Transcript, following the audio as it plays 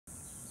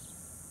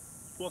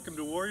Welcome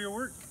to Warrior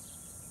Work.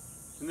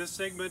 In this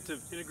segment of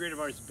Integrative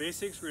Arts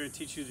Basics, we're going to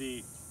teach you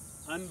the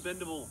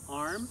unbendable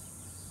arm,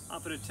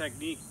 often a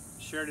technique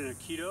shared in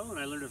Aikido, and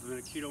I learned it from an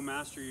Aikido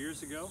master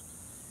years ago.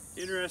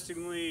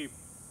 Interestingly,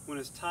 when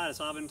it's taught, it's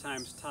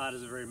oftentimes taught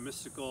as a very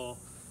mystical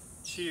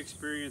chi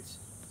experience,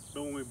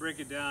 but when we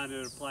break it down,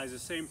 it applies the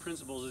same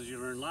principles as you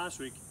learned last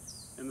week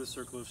in the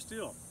Circle of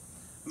Steel.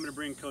 I'm going to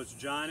bring Coach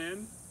John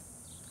in,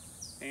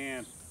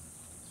 and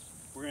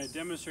we're going to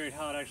demonstrate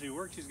how it actually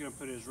works. He's going to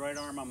put his right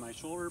arm on my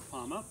shoulder,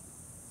 palm up.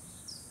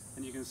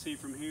 And you can see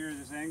from here,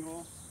 this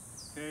angle,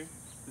 okay,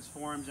 this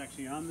forearm's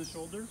actually on the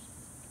shoulder.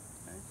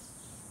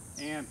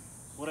 Okay. And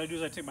what I do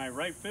is I take my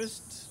right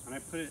fist and I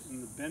put it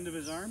in the bend of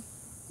his arm,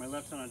 my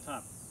left hand on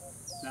top.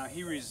 Now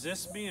he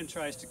resists me and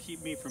tries to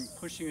keep me from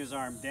pushing his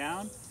arm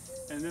down.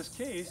 And in this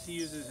case, he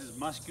uses his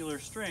muscular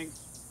strength,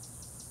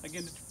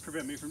 again, to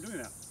prevent me from doing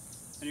that.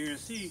 And you're going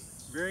to see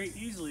very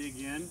easily,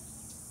 again,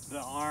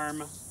 the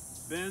arm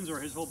bends, or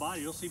his whole body.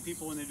 You'll see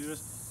people when they do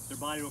this, their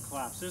body will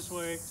collapse this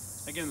way.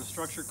 Again, the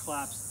structure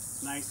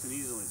collapses nice and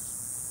easily.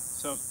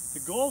 So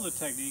the goal of the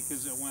technique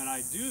is that when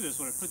I do this,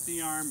 when I put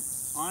the arm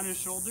on his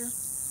shoulder,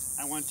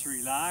 I want to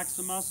relax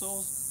the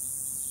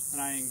muscles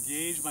and I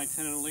engage my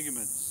tendon and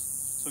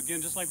ligaments. So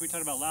again, just like we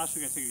talked about last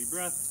week, I take a deep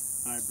breath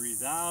and I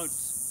breathe out,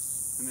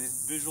 and they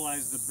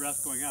visualize the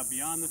breath going out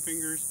beyond the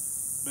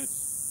fingers. But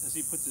as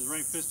he puts his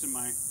right fist in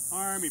my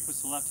arm, he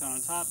puts the left hand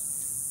on top,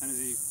 and as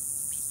he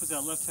puts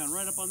that left hand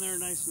right up on there,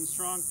 nice and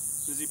strong.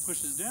 As he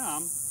pushes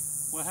down,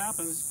 what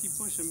happens? Keep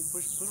pushing,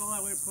 put all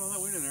that weight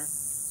in there,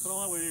 put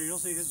all that weight in there. You'll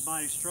see his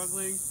body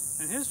struggling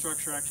and his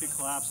structure actually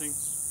collapsing.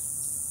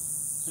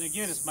 And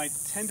again, it's my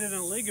tendon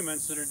and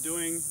ligaments that are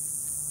doing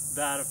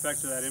that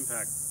effect of that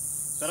impact.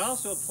 That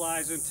also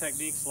applies in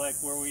techniques like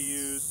where we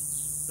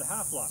use the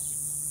half lock.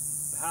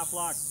 The half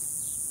lock,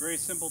 very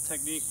simple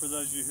technique for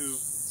those of you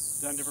who've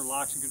done different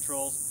locks and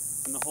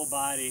controls, and the whole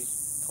body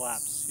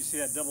collapse. You see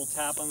that double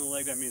tap on the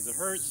leg, that means it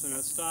hurts and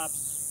it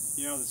stops.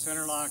 You know, the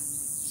center lock,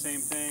 same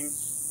thing,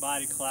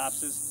 body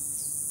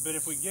collapses. But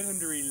if we get him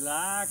to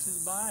relax his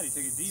body,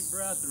 take a deep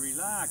breath and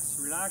relax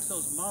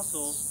those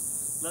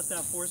muscles, let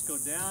that force go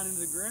down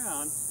into the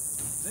ground,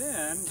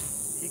 then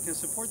he can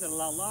support that a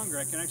lot longer.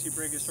 I can actually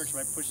break his structure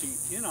by pushing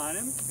in on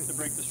him to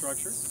break the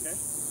structure, okay?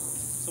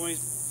 So when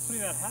he's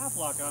putting that half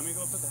lock on, me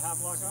go put the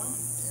half lock on.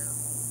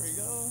 There you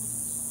go.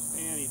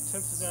 And he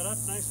tenses that up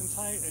nice and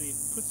tight, and he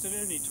puts it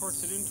in, he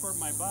torques it in toward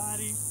my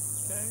body,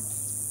 okay?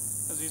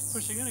 As he's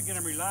pushing in, again,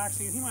 I'm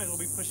relaxing, and he might as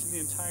well be pushing the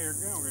entire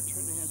ground. We're going to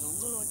turn the hands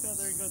a little like that.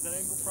 There you go, that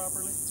angle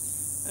properly.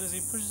 And as he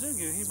pushes in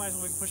again, he might as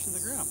well be pushing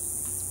the ground.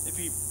 If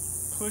he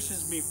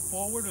pushes me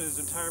forward with his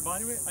entire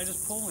body weight, I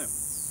just pull him.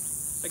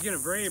 Again, a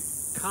very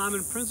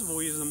common principle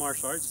we use in the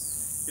martial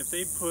arts. If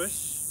they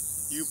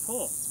push, you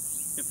pull.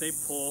 If they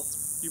pull,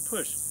 you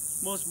push.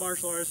 Most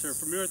martial artists are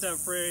familiar with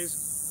that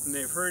phrase, and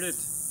they've heard it.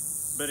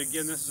 But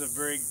again, this is a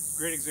very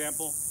great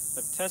example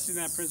of testing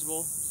that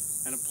principle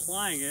and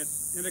applying it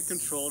in a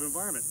controlled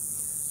environment.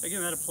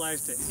 Again, that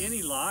applies to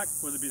any lock,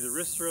 whether it be the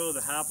wrist throw,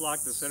 the half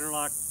lock, the center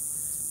lock.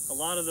 A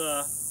lot of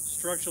the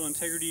structural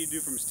integrity you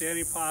do from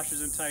standing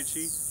postures in Tai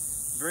Chi,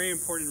 very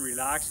important in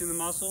relaxing the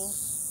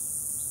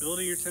muscles,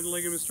 building your tendon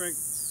ligament strength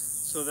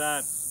so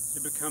that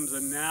it becomes a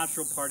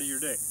natural part of your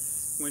day.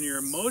 When your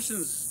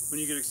emotions, when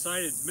you get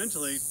excited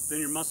mentally, then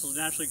your muscles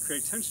naturally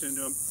create tension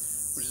into them,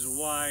 which is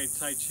why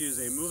Tai Chi is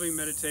a moving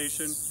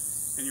meditation,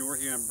 and you're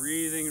working on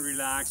breathing and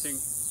relaxing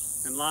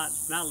and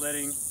not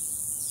letting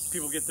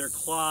people get their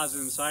claws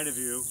inside of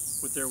you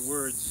with their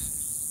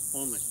words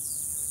only.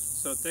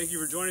 So thank you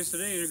for joining us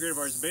today, Integrative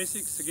Arts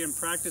Basics. Again,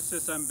 practice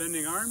this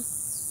unbending arm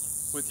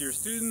with your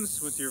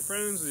students, with your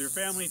friends, with your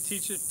family.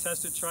 Teach it,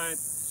 test it, try it.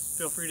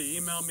 Feel free to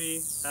email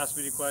me, ask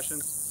me any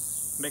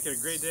questions. Make it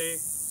a great day,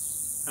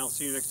 and I'll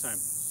see you next time.